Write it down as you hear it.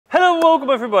Hello, welcome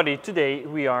everybody. Today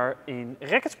we are in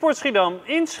Racket Sport Schiedam,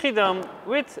 in Schiedam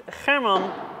with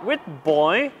German, with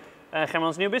Boy,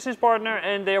 German's new business partner,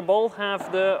 and they both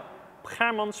have the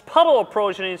German's Padel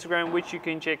approach on Instagram, which you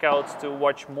can check out to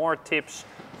watch more tips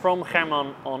from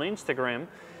German on Instagram.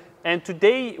 And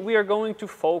today we are going to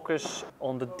focus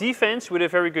on the defense with a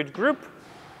very good group.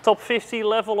 Top 50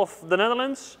 level of the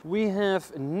Netherlands. We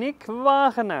have Nick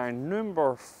Wagenaar,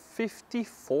 number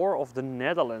 54 of the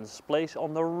Netherlands, plays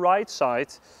on the right side.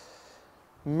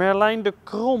 Merlijn de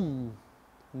Krom,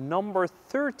 number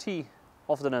 30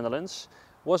 of the Netherlands,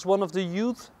 was one of the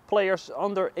youth players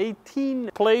under 18,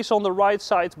 plays on the right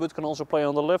side but can also play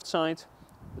on the left side.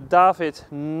 David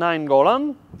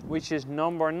Nainggolan, which is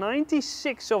number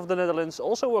 96 of the Netherlands,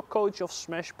 also a coach of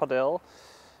Smash Padel,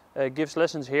 gives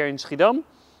lessons here in Schiedam.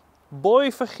 Boy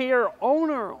Vergeer,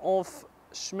 owner of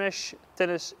Smash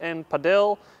Tennis and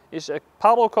Padel, is a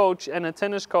paddle coach and a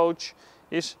tennis coach,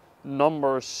 is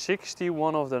number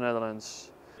 61 of the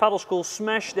Netherlands. Paddle school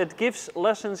Smash that gives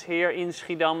lessons here in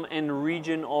Schiedam and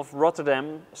region of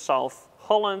Rotterdam, South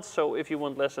Holland. So if you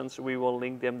want lessons, we will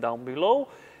link them down below.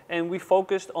 And we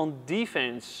focused on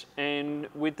defense, and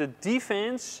with the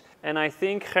defense, and I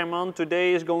think German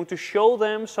today is going to show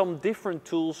them some different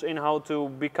tools in how to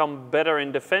become better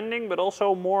in defending, but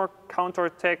also more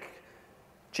counter-attack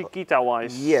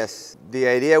Chiquita-wise. Yes, the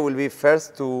idea will be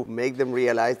first to make them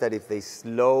realize that if they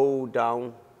slow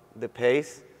down the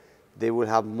pace, they will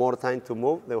have more time to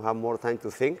move, they will have more time to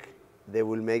think, they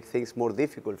will make things more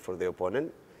difficult for the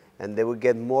opponent, and they will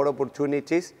get more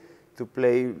opportunities to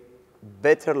play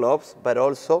better lobs, but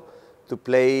also to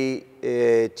play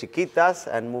chiquitas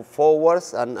and move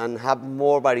forwards and have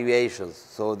more variations,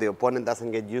 so the opponent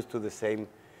doesn't get used to the same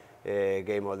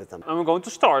game all the time. And we're going to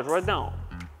start right now.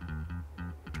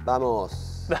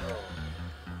 Vamos.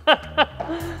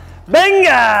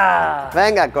 Venga!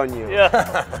 Venga, coño. Yeah.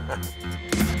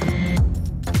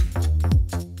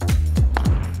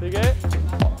 Okay.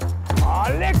 Ah,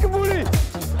 lekker boelie!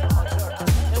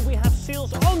 And we have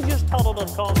sales on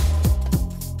justpadel.com.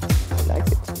 I like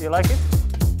it. You like it?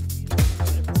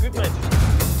 Good match.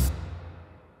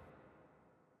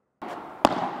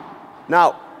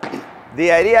 Now, the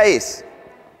idea is,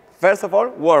 first of all,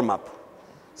 warm up.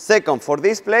 Second, for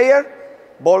this player,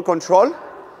 ball control.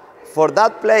 For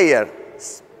that player,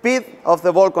 speed of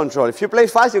the ball control. If you play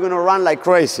fast, you're going to run like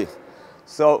crazy.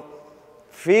 So,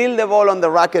 feel the ball on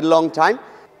the racket long time.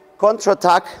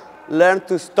 Counter-attack, learn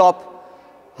to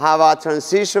stop, have a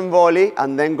transition volley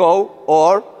and then go,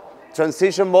 or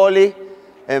transition volley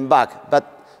and back.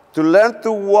 But to learn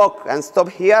to walk and stop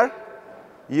here,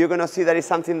 you're going to see that is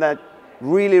something that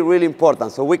really, really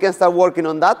important. So we can start working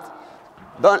on that.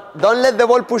 Don't let the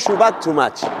ball push you back too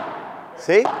much.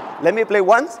 See? Let me play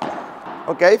once.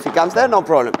 Okay, if he comes there, no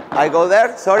problem. I go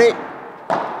there, sorry.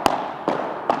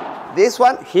 This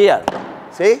one, here.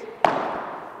 See?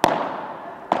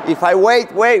 If I wait,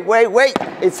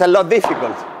 it's a lot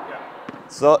difficult. Yeah.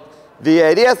 So the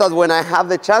idea is that when I have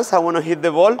the chance, I want to hit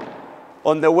the ball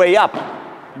on the way up,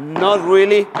 not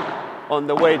really on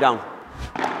the way down.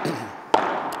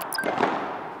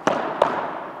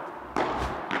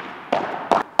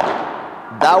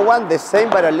 That one, the same,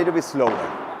 but a little bit slower.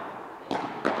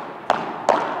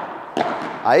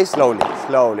 Ahí,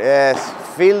 slowly. Yes,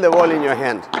 feel the ball in your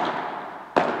hand.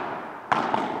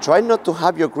 Try not to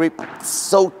have your grip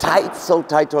so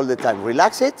tight all the time.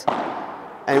 Relax it,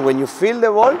 and when you feel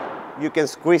the ball, you can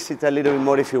squeeze it a little bit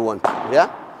more if you want. Yeah?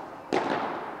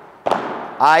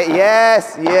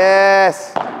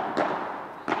 Yes.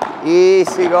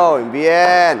 Easy going,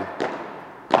 bien.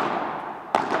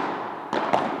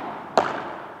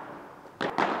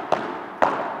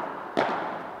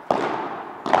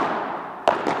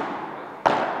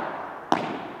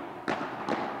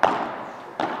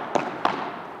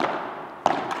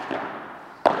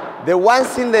 The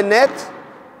ones in the net,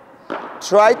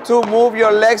 try to move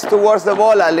your legs towards the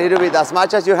ball a little bit, as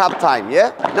much as you have time,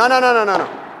 yeah? No.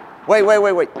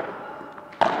 Wait.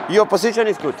 Your position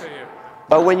is good.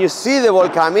 But when you see the ball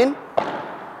coming,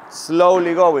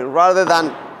 slowly going, rather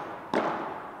than,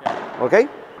 okay?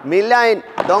 Midline,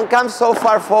 don't come so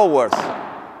far forwards.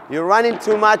 You're running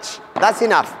too much, that's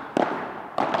enough.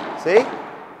 See?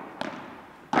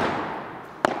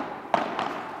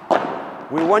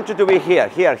 We want you to be here.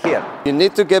 You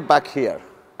need to get back here.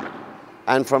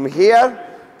 And from here,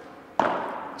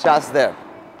 just there.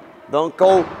 Don't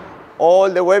go all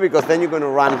the way because then you're going to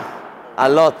run a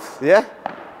lot, yeah?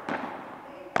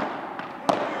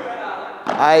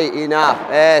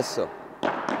 Enough, eso.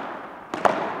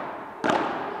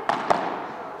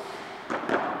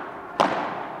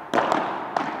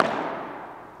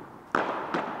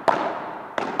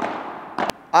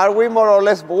 Are we more or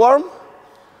less warm?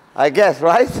 I guess,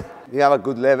 right? You have a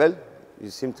good level. You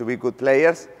seem to be good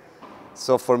players.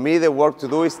 So for me, the work to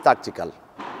do is tactical.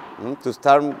 To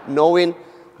start knowing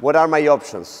what are my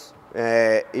options.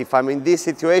 If I'm in this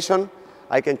situation,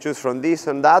 I can choose from this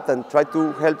and that and try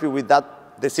to help you with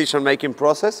that decision-making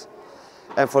process.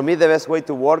 And for me, the best way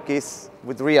to work is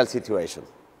with real situation,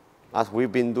 as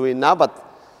we've been doing now,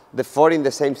 but the four in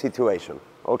the same situation,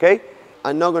 okay?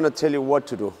 I'm not going to tell you what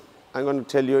to do. I'm going to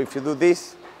tell you if you do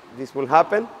this, this will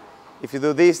happen. If you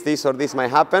do this, this or this might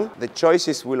happen. The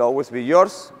choices will always be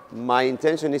yours. My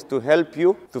intention is to help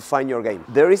you to find your game.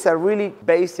 There is a really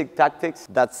basic tactics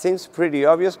that seems pretty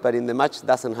obvious, but in the match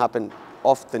doesn't happen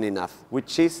often enough,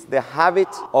 which is the habit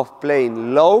of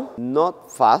playing low,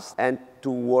 not fast, and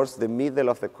towards the middle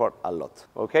of the court a lot,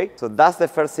 okay? So that's the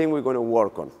first thing we're going to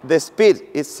work on. The speed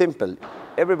is simple.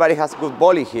 Everybody has good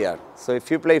volley here. So if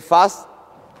you play fast,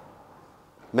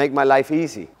 make my life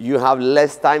easy. You have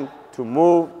less time to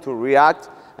move, to react.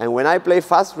 And when I play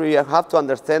fast, you have to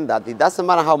understand that it doesn't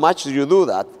matter how much you do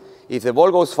that. If the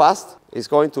ball goes fast, it's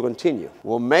going to continue.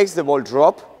 What makes the ball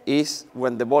drop is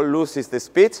when the ball loses the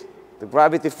speed, the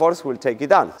gravity force will take it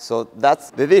down. So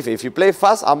that's the difference. If you play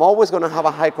fast, I'm always going to have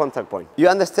a high contact point. You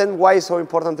understand why it's so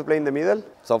important to play in the middle?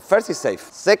 So first, it's safe.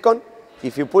 Second,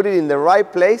 if you put it in the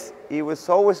right place, it will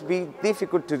always be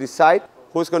difficult to decide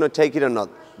who's going to take it or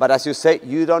not. But as you say,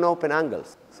 you don't open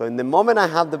angles. So in the moment I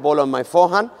have the ball on my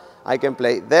forehand, I can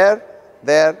play there,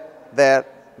 there, there,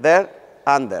 there,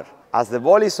 and there. As the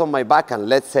ball is on my backhand,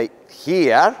 let's say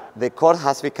here, the court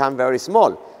has become very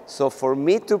small. So for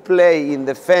me to play in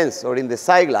the fence or in the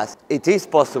side glass, it is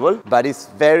possible, but it's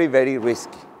very, very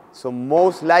risky. So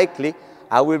most likely,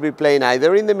 I will be playing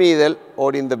either in the middle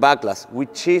or in the back glass,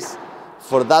 which is,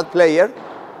 for that player,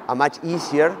 a much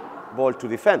easier ball to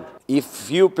defend.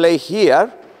 If you play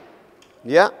here,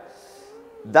 yeah,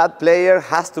 that player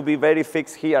has to be very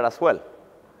fixed here as well.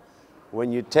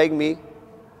 When you take me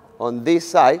on this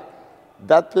side,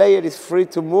 that player is free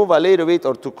to move a little bit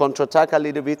or to counterattack a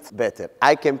little bit better.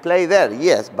 I can play there,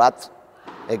 yes, but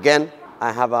again,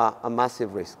 I have a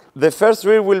massive risk. The first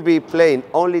drill will be playing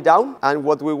only down, and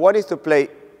what we want is to play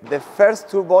the first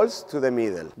two balls to the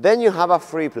middle. Then you have a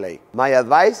free play. My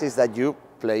advice is that you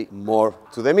play more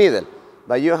to the middle,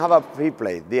 but you have a free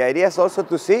play. The idea is also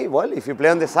to see, well, if you play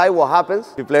on the side, what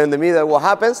happens? If you play in the middle, what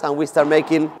happens? And we start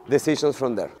making decisions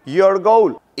from there. Your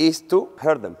goal is to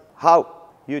hurt them. How?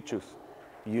 You choose.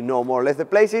 You know more or less the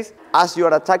places. As you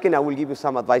are attacking, I will give you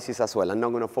some advices as well. I'm not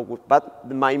going to focus,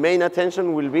 but my main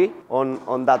attention will be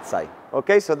on that side.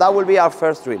 Okay, so that will be our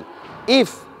first drill.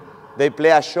 If they play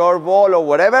a short ball or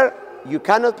whatever, you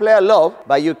cannot play a lob,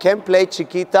 but you can play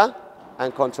chiquita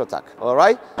and counterattack. All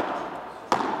right?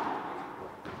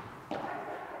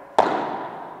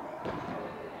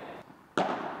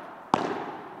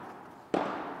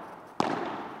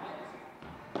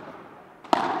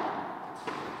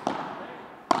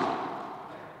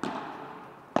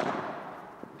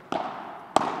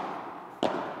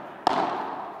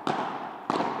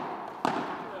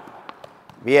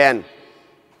 Bien.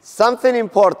 Something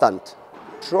important.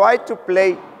 Try to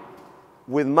play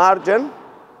with margin,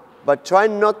 but try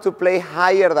not to play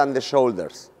higher than the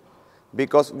shoulders.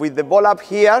 Because with the ball up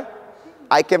here,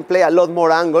 I can play a lot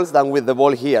more angles than with the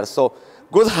ball here. So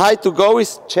good height to go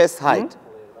is chest height.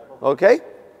 Okay?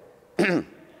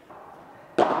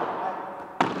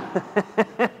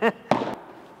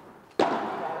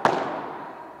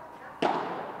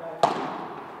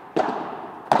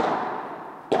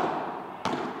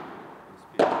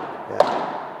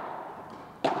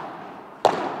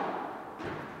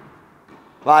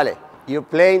 Vale, you're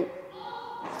playing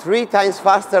 3 times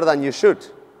faster than you should.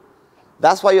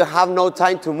 That's why you have no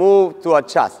time to move, to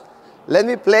adjust. Let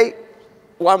me play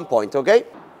 1 point, okay?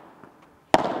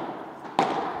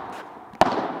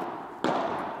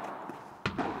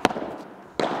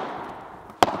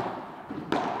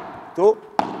 Two.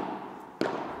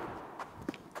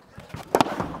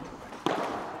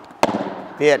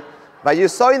 Bien. But you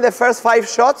saw in the first 5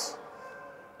 shots,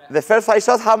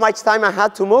 how much time I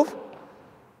had to move?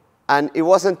 And it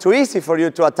wasn't too easy for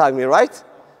you to attack me, right?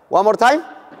 One more time.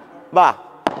 Va.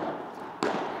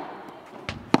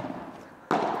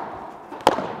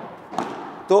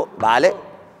 Two. Vale.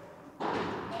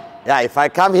 Yeah, if I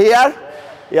come here,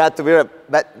 you have to be...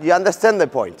 But you understand the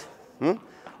point.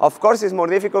 Of course, it's more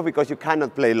difficult because you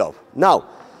cannot play low. Now,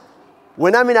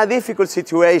 when I'm in a difficult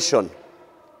situation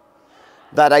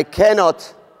that I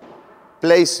cannot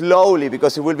play slowly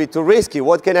because it will be too risky,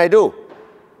 what can I do?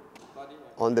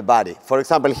 On the body. For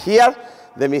example, here,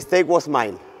 the mistake was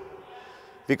mine.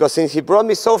 Because since he brought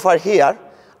me so far here,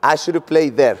 I should have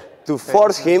played there. to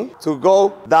force him to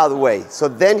go that way. So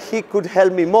then he could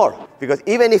help me more. Because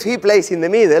even if he plays in the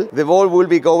middle, the ball will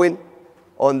be going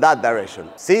on that direction.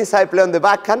 Since I play on the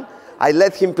backhand, I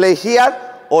let him play here,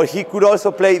 or he could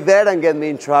also play there and get me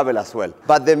in trouble as well.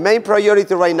 But the main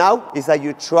priority right now is that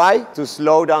you try to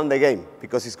slow down the game,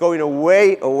 because it's going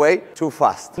away too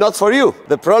fast. Not for you,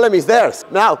 the problem is theirs.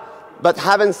 Now, but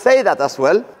having said that as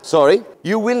well, sorry,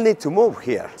 you will need to move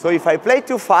here. So if I play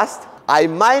too fast, I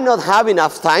might not have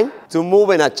enough time to move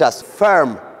and adjust.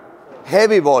 Firm,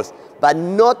 heavy balls, but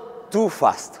not too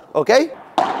fast, okay?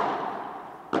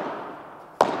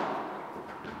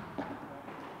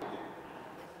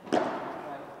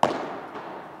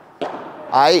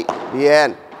 Ahí,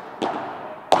 bien.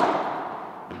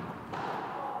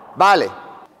 Vale.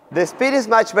 The speed is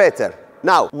much better.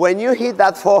 Now, when you hit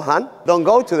that forehand, don't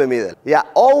go to the middle. Yeah,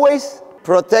 always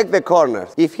protect the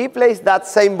corners. If he plays that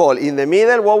same ball in the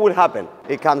middle, what will happen?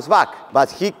 It comes back.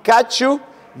 But he catch you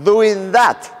doing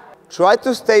that. Try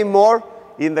to stay more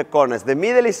in the corners. The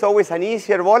middle is always an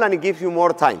easier ball and it gives you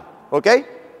more time. Okay?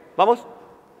 Vamos.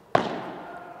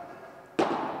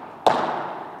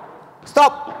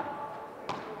 Stop.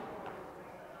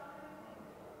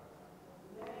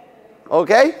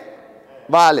 Okay?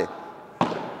 Vale.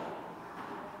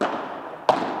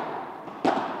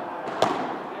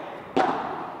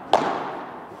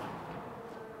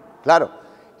 Claro.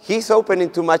 He's opening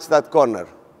too much that corner.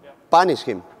 Yeah. Punish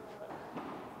him.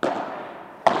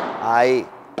 Ahí.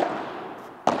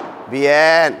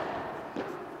 Bien.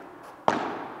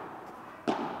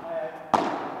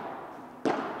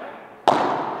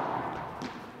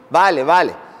 Vale,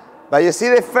 vale. But you see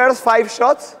the first 5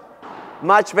 shots?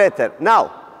 Much better.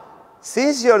 Now,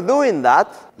 since you're doing that,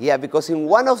 yeah, because in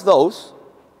one of those,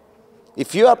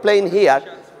 if you are playing here,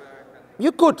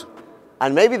 you could.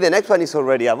 And maybe the next one is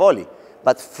already a volley.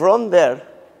 But from there,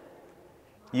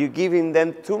 you're giving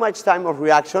them too much time of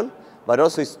reaction, but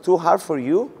also it's too hard for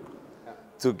you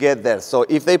to get there. So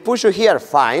if they push you here,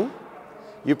 fine.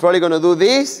 You're probably going to do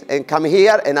this and come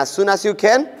here, and as soon as you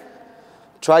can,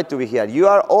 try to be here. You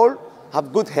are all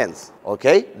have good hands,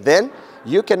 okay? Then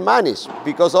you can manage,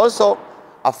 because also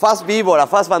a fast b-ball, a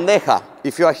fast bandeja,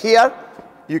 if you are here,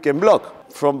 you can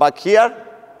block. From back here,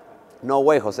 no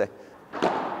way, Jose.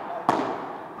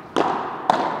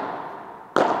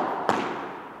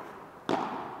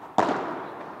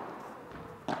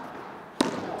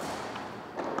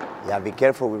 Yeah, be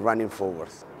careful with running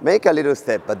forwards. Make a little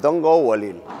step, but don't go all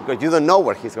in, because you don't know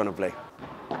where he's going to play.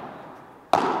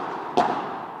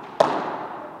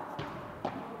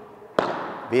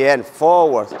 Bien,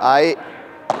 forwards. Ahí.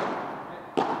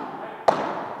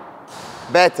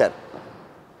 Better.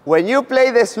 When you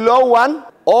play the slow one,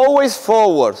 always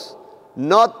forwards.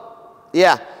 Not,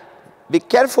 yeah. Be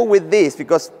careful with this,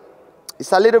 because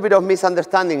it's a little bit of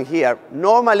misunderstanding here.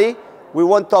 Normally, we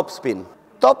want top spin.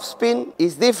 Top spin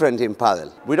is different in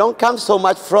padel. We don't come so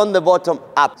much from the bottom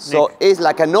up. So it's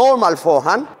like a normal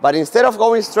forehand, but instead of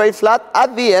going straight flat,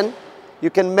 at the end, you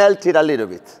can melt it a little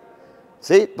bit.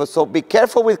 See? But so be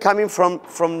careful with coming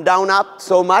from down up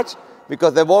so much,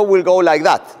 because the ball will go like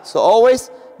that. So always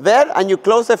there, and you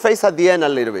close the face at the end a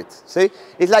little bit. See?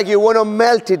 It's like you want to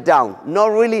melt it down,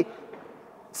 not really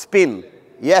spin.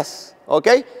 Yes.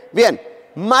 Okay? Bien.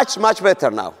 Much, much better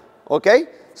now. Okay?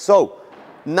 So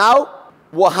now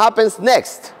what happens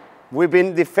next? We've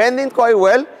been defending quite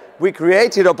well. We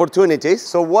created opportunities.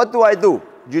 So what do?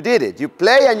 You did it. You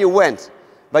play and you went.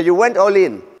 But you went all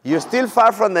in. You're still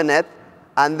far from the net,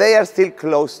 and they are still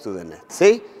close to the net.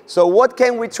 See? So what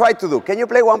can we try to do? Can you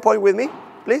play 1 point with me,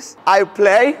 please? I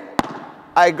play,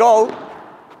 I go,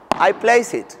 I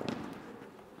place it.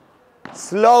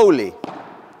 Slowly.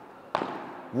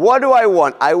 What do I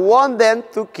want? I want them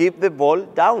to keep the ball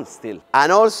down still.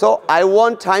 And also, I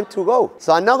want time to go.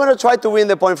 So I'm not going to try to win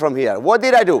the point from here. What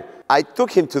did I do? I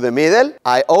took him to the middle.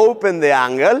 I opened the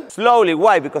angle. Slowly.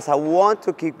 Why? Because I want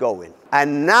to keep going.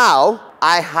 And now,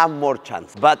 I have more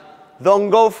chance. But don't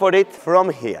go for it from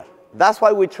here. That's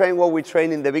why we train what we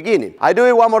train in the beginning. I do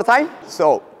it one more time.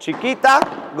 So,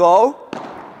 chiquita, go.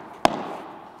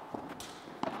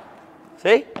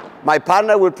 See? My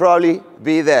partner will probably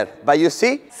be there. But you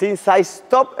see, since I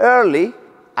stop early,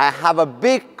 I have a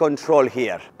big control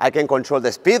here. I can control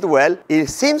the speed well. It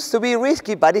seems to be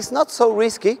risky, but it's not so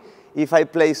risky if I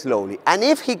play slowly. And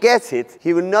if he gets it,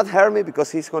 he will not hurt me, because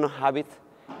he's going to have it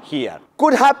here.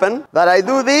 Could happen that I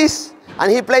do this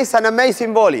and he plays an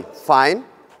amazing volley. Fine.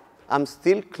 I'm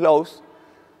still close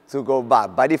to go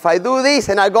back. But if I do this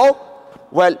and I go,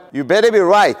 well, you better be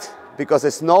right, because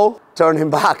there's no turning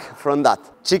back from that.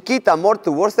 Chiquita more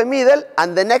towards the middle,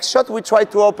 and the next shot we try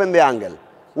to open the angle.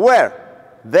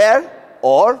 Where? There,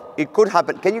 Or it could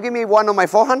happen, can you give me one on my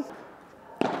forehand?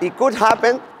 It could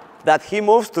happen that he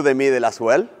moves to the middle as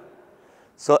well.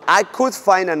 So I could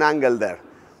find an angle there.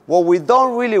 What we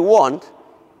don't really want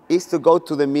is to go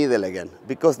to the middle again,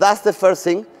 because that's the first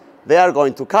thing they are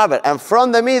going to cover. And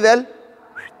from the middle,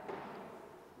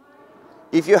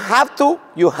 if you have to,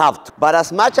 you have to. But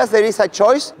as much as there is a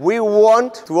choice, we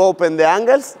want to open the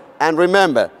angles. And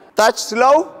remember, touch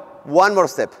slow, one more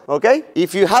step, okay?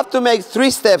 If you have to make 3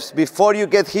 steps before you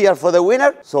get here for the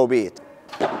winner, so be it.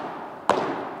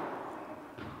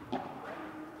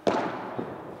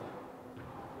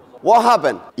 What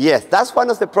happened? Yes, that's one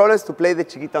of the problems to play the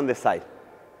chiquita on the side.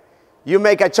 You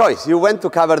make a choice. You went to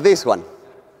cover this one.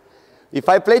 If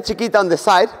I play chiquita on the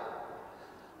side,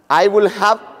 I will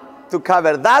have to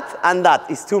cover that and that.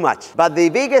 It's too much. But the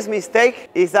biggest mistake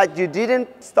is that you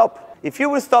didn't stop. If you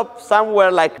will stop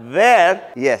somewhere like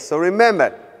there, yes. So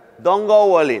remember, don't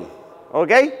go all in,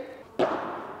 okay?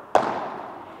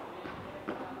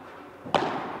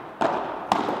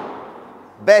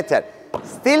 Better.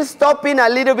 Still stopping a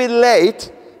little bit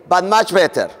late, but much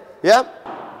better, yeah?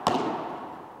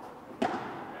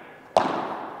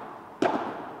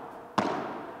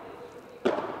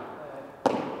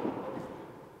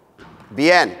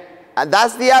 Bien. And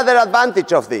that's the other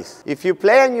advantage of this. If you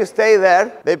play and you stay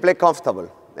there, they play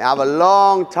comfortable. They have a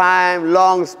long time,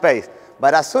 long space.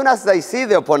 But as soon as they see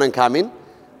the opponent coming,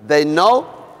 they know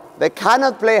they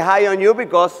cannot play high on you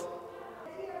because,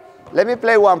 let me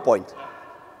play 1 point.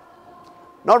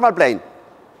 Normal playing.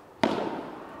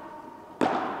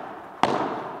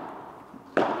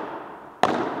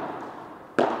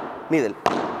 Middle.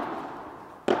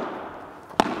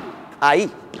 Ahí.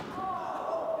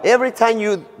 Every time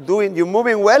you're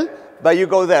moving well, but you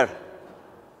go there.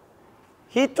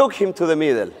 He took him to the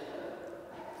middle.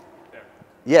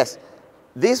 Yes.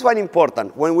 This one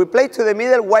important. When we play to the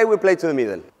middle, why we play to the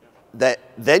middle?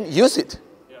 Then use it.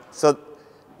 Yeah. So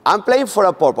I'm playing for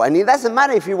a purpose. And it doesn't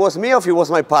matter if it was me or if it was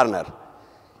my partner.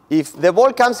 If the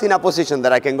ball comes in a position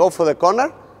that I can go for the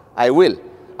corner, I will.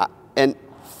 And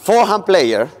forehand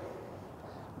player,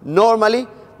 normally,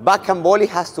 backhand volley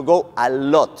has to go a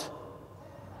lot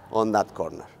on that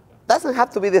corner. Doesn't have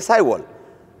to be the side wall.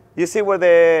 You see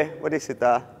where what is it,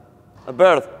 a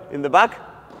bird in the back?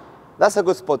 That's a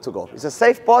good spot to go. It's a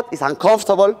safe spot, it's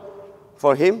uncomfortable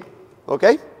for him,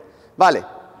 okay? Vale.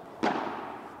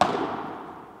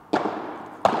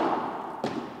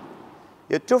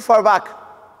 You're too far back.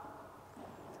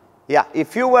 Yeah,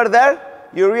 if you were there,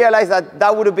 you realize that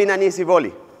that would have been an easy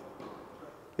volley.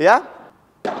 Yeah?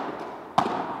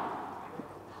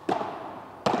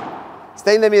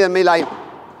 Stay in the middle, mid-line.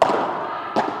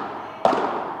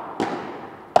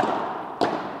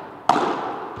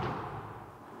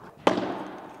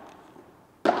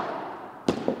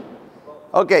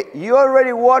 Okay, you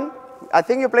already won. I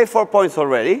think you played 4 points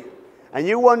already. And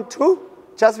you won 2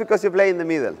 just because you play in the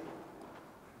middle.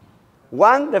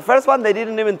 The first one, they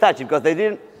didn't even touch it because they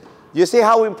didn't. You see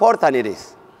how important it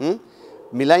is.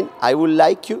 Mid-line, I would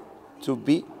like you to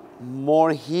be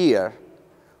more here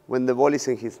when the ball is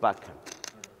in his backhand.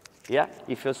 Yeah,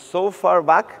 if you're so far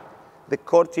back, the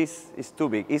court is too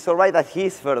big. It's all right that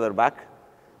he's further back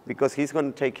because he's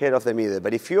going to take care of the middle.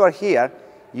 But if you are here,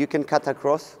 you can cut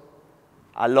across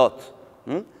a lot.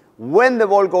 When the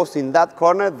ball goes in that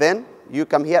corner, then you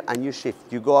come here and you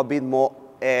shift. You go a bit more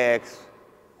X.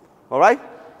 All right?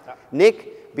 Yeah.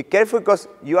 Nick, be careful because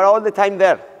you are all the time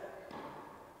there.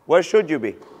 Where should you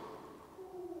be?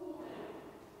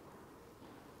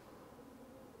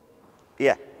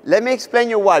 Yeah. Let me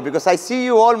explain you why, because I see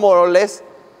you all more or less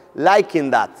liking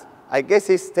that. I guess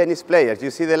it's tennis players. You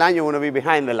see the line, you want to be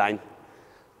behind the line.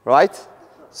 Right?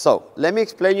 So, let me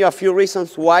explain you a few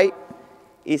reasons why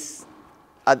it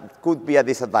could be a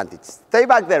disadvantage. Stay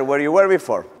back there where you were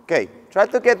before. Okay, try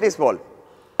to get this ball.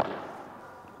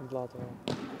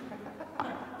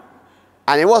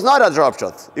 And it was not a drop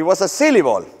shot. It was a silly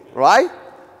ball, right?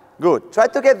 Good. Try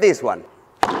to get this one.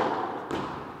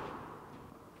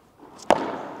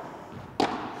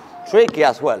 Tricky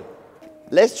as well.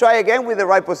 Let's try again with the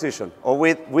right position, or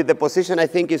with the position I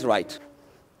think is right.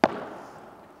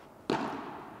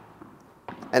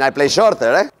 And I play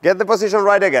shorter, eh? Get the position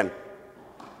right again.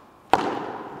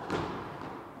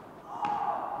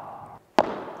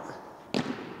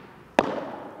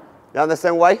 You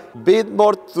understand why? Bit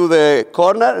more to the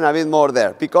corner and a bit more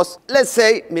there. Because let's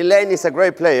say Milan is a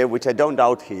great player, which I don't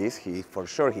doubt he is. For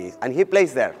sure he is. And he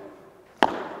plays there.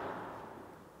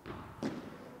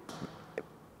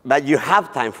 But you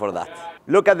have time for that.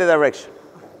 Look at the direction.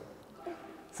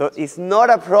 So it's not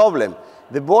a problem.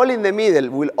 The ball in the middle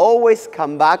will always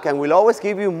come back and will always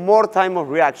give you more time of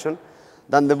reaction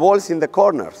than the balls in the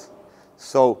corners.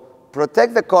 So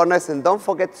protect the corners and don't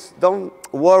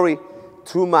worry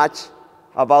too much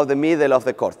about the middle of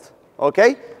the court,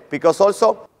 okay? Because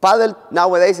also, padel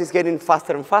nowadays is getting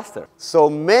faster and faster. So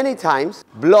many times,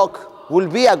 block will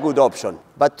be a good option.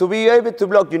 But to be able to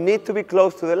block, you need to be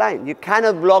close to the line. You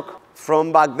cannot block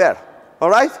from back there, all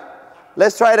right?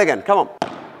 Let's try it again, come on.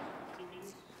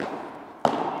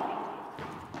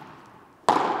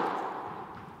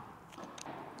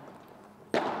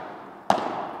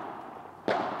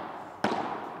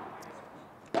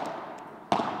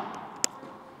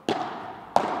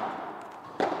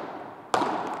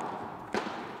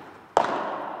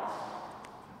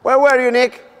 Where were you,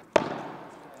 Nick?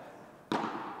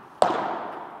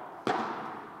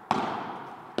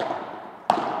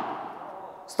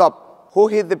 Stop. Who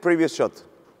hit the previous shot?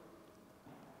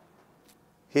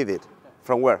 He did.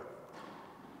 From where?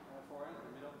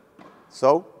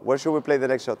 So, where should we play the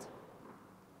next shot?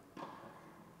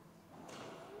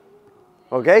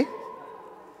 Okay?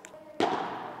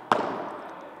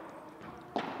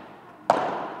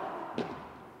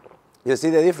 You see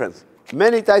the difference?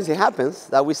 Many times it happens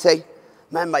that we say,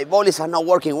 man, my volleys are not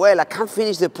working well, I can't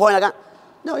finish the point,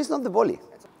 No, it's not the volley.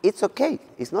 It's okay,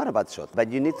 it's not a bad shot, but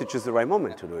you need to choose the right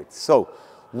moment to do it. So,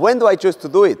 when do I choose to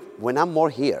do it? When I'm more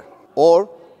here, or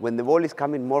when the ball is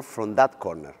coming more from that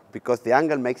corner, because the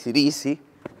angle makes it easy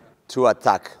to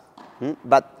attack.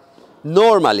 But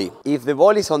normally, if the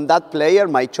ball is on that player,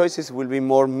 my choices will be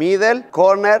more middle,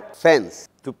 corner, fence.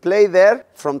 To play there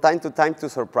from time to time to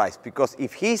surprise, because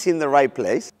if he's in the right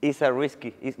place, it's a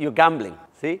risky, you're gambling,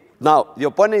 see? Now, the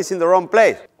opponent is in the wrong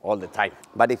place all the time,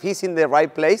 but if he's in the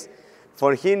right place,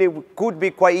 for him it could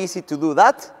be quite easy to do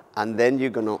that, and then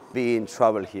you're gonna be in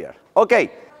trouble here.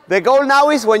 Okay, the goal now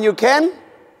is when you can,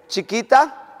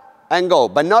 chiquita, and go,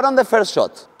 but not on the first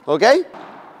shot, okay?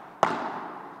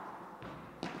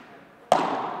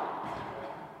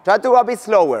 Try to go a bit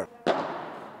slower.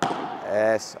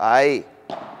 Yes, ahí.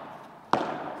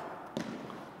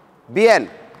 Bien.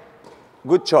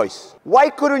 Good choice. Why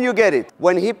couldn't you get it?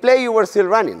 When he played, you were still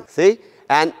running, see?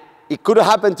 And it could have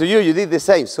happened to you, you did the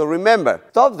same. So remember,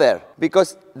 stop there,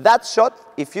 because that shot,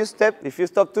 if you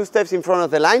stop 2 steps in front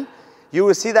of the line, you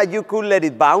will see that you could let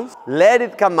it bounce, let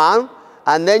it come out,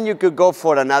 and then you could go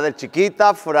for another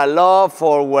chiquita, for a lob,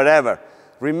 for whatever.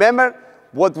 Remember,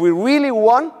 what we really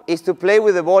want is to play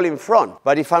with the ball in front.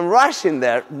 But if I'm rushing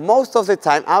there, most of the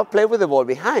time, I'll play with the ball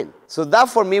behind. So that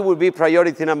for me would be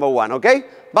priority number 1, okay?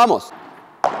 Vamos.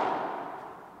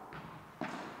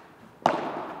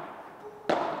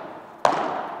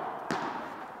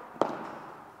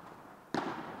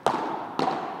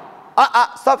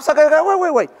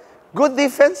 Stop, wait. Good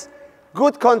defense,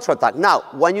 good counter-attack. Now,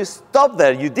 when you stop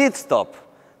there, you did stop.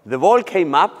 The ball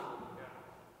came up,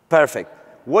 perfect.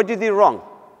 What you did wrong?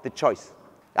 The choice.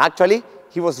 Actually,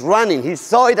 he was running, he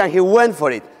saw it and he went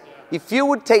for it. If you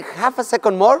would take half a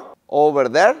second more over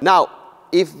there. Now,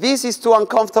 if this is too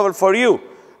uncomfortable for you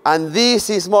and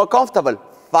this is more comfortable,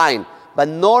 fine. But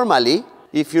normally,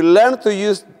 if you learn to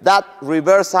use that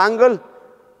reverse angle,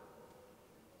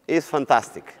 it's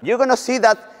fantastic. You're going to see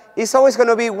that it's always going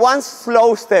to be one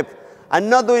slow step and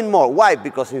not doing more. Why?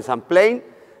 Because since I'm playing,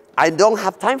 I don't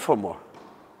have time for more.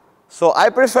 So I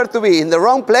prefer to be in the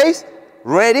wrong place,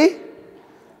 ready,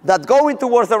 that going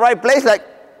towards the right place, like,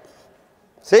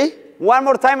 see? One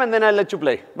more time and then I'll let you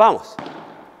play. Vamos.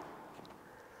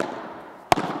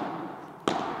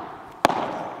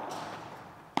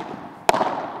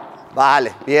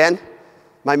 Vale, bien.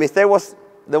 My mistake was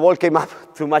the ball came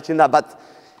up too much in that, but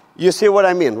you see what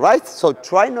I mean, right? So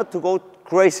try not to go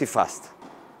crazy fast.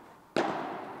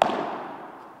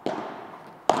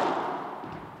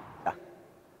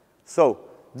 So,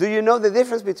 do you know the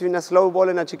difference between a slow ball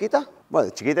and a chiquita? Well,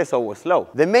 the chiquita is always slow.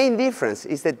 The main difference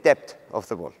is the depth of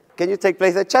the ball. Can you take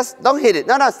place there? Just don't hit it.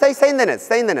 No, stay in the net,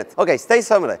 stay in the net. Okay, stay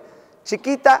somewhere.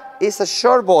 Chiquita is a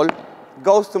short ball,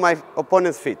 goes to my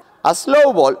opponent's feet. A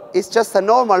slow ball is just a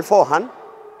normal forehand.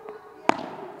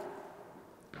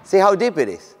 See how deep it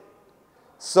is?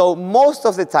 So most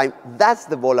of the time, that's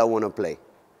the ball I want to play.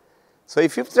 So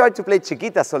if you try to play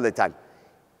chiquitas all the time,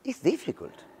 it's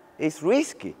difficult, it's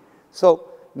risky. So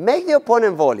make the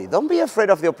opponent volley. Don't be afraid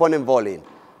of the opponent volleying.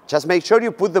 Just make sure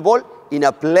you put the ball in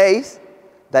a place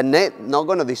that's not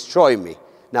going to destroy me.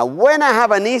 Now, when I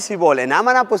have an easy ball and I'm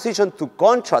in a position to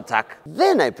counter-attack,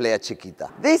 then I play a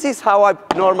chiquita. This is how I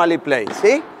normally play,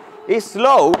 see? It's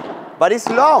slow, but it's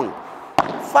long.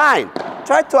 Fine,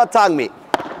 try to attack me.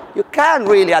 You can't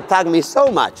really attack me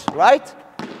so much, right?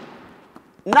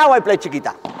 Now I play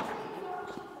chiquita.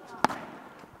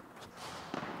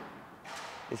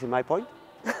 Is it my point?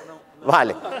 No.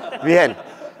 Vale. Bien.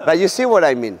 But you see what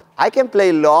I mean. I can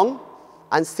play long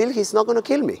and still he's not going to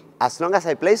kill me. As long as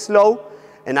I play slow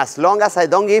and as long as I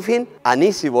don't give him an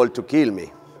easy ball to kill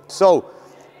me. So,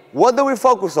 what do we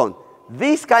focus on?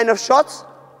 These kind of shots,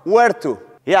 where to?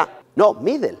 Yeah, no,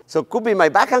 middle. So could be my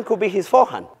backhand, could be his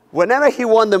forehand. Whenever he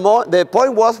won the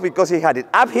point was because he had it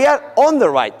up here on the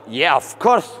right. Yeah, of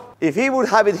course. If he would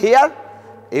have it here,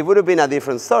 it would have been a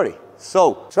different story.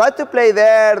 So try to play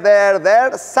there, there,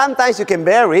 there. Sometimes you can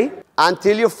vary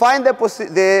until you find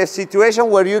the situation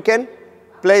where you can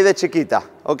play the chiquita,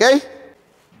 okay?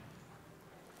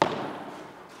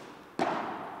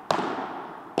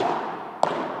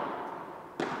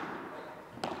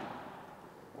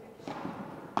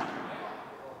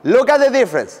 Look at the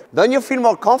difference. Don't you feel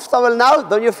more comfortable now?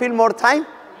 Don't you feel more time?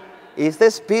 It's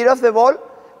the speed of the ball.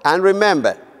 And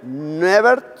remember,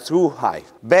 never too high.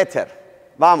 Better.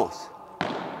 Vamos.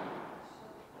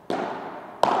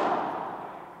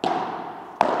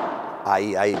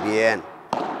 Ahí, ahí, bien.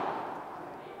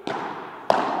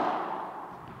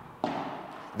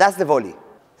 That's the volley.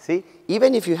 See?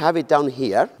 Even if you have it down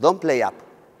here, don't play up.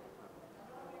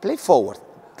 Play forward.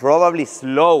 Probably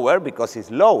slower because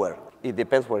it's lower. It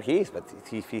depends where he is, but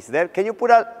if he's there, can you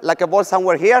put like a ball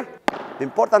somewhere here? The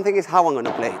important thing is how I'm going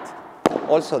to play it.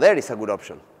 Also there is a good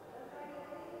option.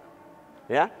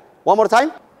 Yeah? One more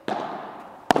time.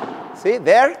 See,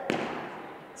 there.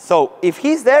 So if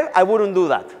he's there, I wouldn't do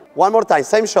that. One more time,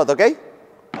 same shot, okay?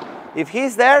 If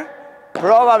he's there,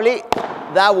 probably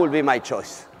that will be my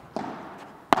choice.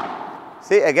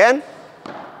 See, again,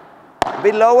 a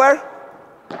bit lower,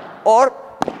 or,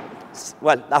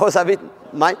 well, that was a bit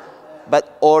mine.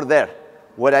 But or there.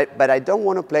 But I don't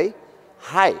want to play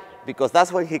high because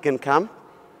that's when he can come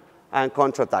and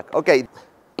counterattack. Okay.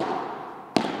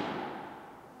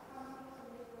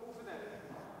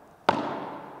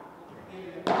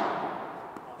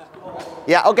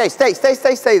 Yeah, okay, stay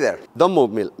there. Don't move,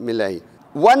 Milei.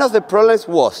 One of the problems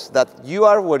was that you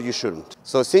are where you shouldn't.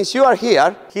 So since you are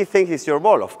here, he thinks it's your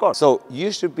ball, of course. So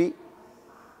you should be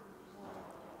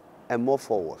and more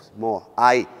forward, more.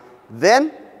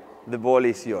 Then the ball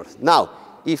is yours. Now,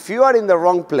 if you are in the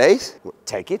wrong place,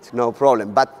 take it, no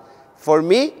problem. But for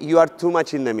me, you are too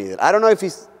much in the middle. I don't know if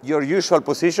it's your usual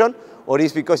position or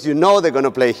it's because you know they're going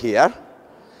to play here.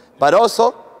 But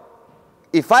also,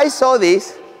 if I saw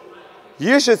this,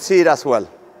 you should see it as well.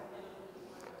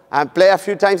 And play a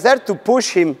few times there to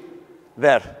push him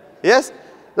there. Yes?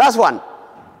 Last one.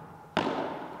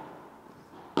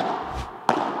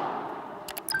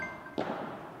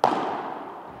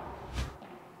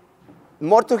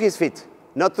 More to his feet,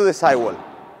 not to the sidewall.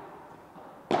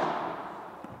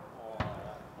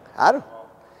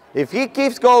 If he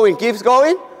keeps going,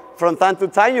 from time to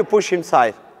time you push him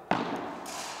side.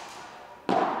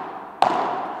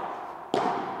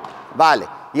 Vale,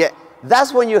 yeah,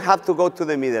 that's when you have to go to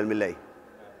the middle, Milei.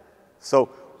 So,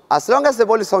 as long as the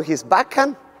ball is on his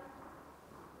backhand,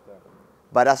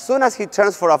 but as soon as he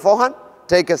turns for a forehand,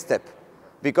 take a step.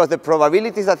 Because the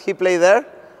probabilities that he play there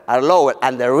are lower,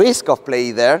 and the risk of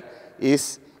playing there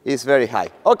is very high.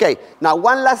 Okay, now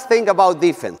one last thing about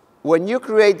defense. When you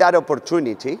create that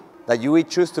opportunity, that you will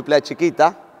choose to play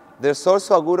chiquita, there's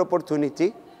also a good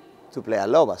opportunity to play a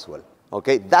lob as well.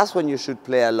 Okay, that's when you should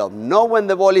play a lob. Not when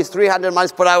the ball is 300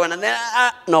 miles per hour and then,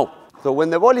 no. So when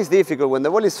the ball is difficult, when the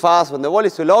ball is fast, when the ball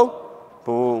is too low,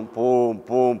 boom, boom,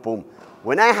 boom, boom.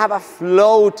 When I have a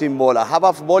floating ball, I have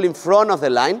a ball in front of the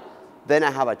line, then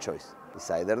I have a choice.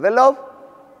 It's either the lob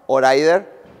or either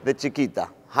the chiquita.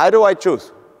 How do I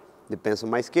choose? Depends on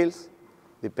my skills,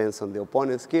 depends on the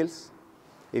opponent's skills.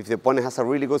 If the opponent has a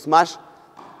really good smash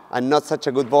and not such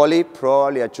a good volley,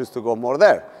 probably I choose to go more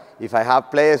there. If I have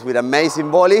players with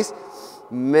amazing volleys,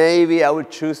 maybe I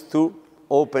would choose to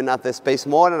open up the space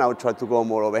more and I would try to go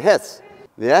more overheads.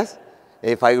 Yes?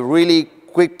 If I really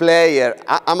quick player,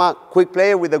 I'm a quick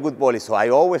player with a good volley, so I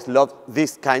always love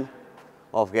this kind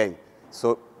of game.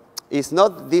 So it's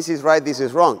not this is right, this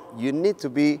is wrong. You need to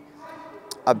be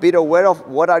a bit aware of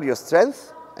what are your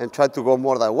strengths and try to go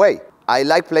more that way. I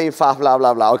like playing fast, blah,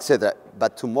 blah, blah, etc.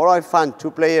 But tomorrow I find two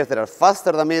players that are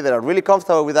faster than me, that are really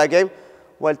comfortable with that game.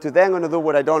 Well, today I'm going to do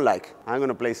what I don't like. I'm going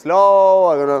to play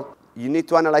slow. You need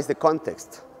to analyze the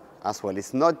context as well.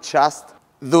 It's not just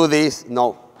do this.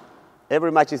 No.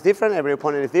 Every match is different. Every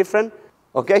opponent is different.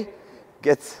 Okay?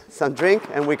 Get some drink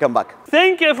and we come back.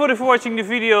 Thank you for watching the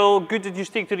video. Good that you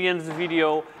stick to the end of the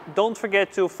video. Don't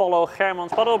forget to follow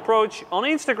German's Padel Approach on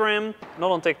Instagram, not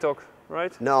on TikTok,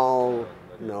 right? No.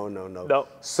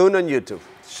 Soon on YouTube.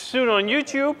 Soon on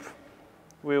YouTube.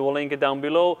 We will link it down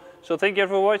below. So thank you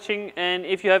for watching. And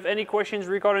if you have any questions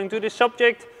regarding to this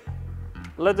subject,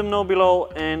 let them know below,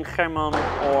 and German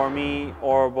or me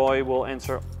or Boy will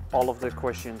answer all of the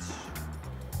questions.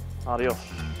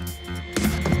 Adios.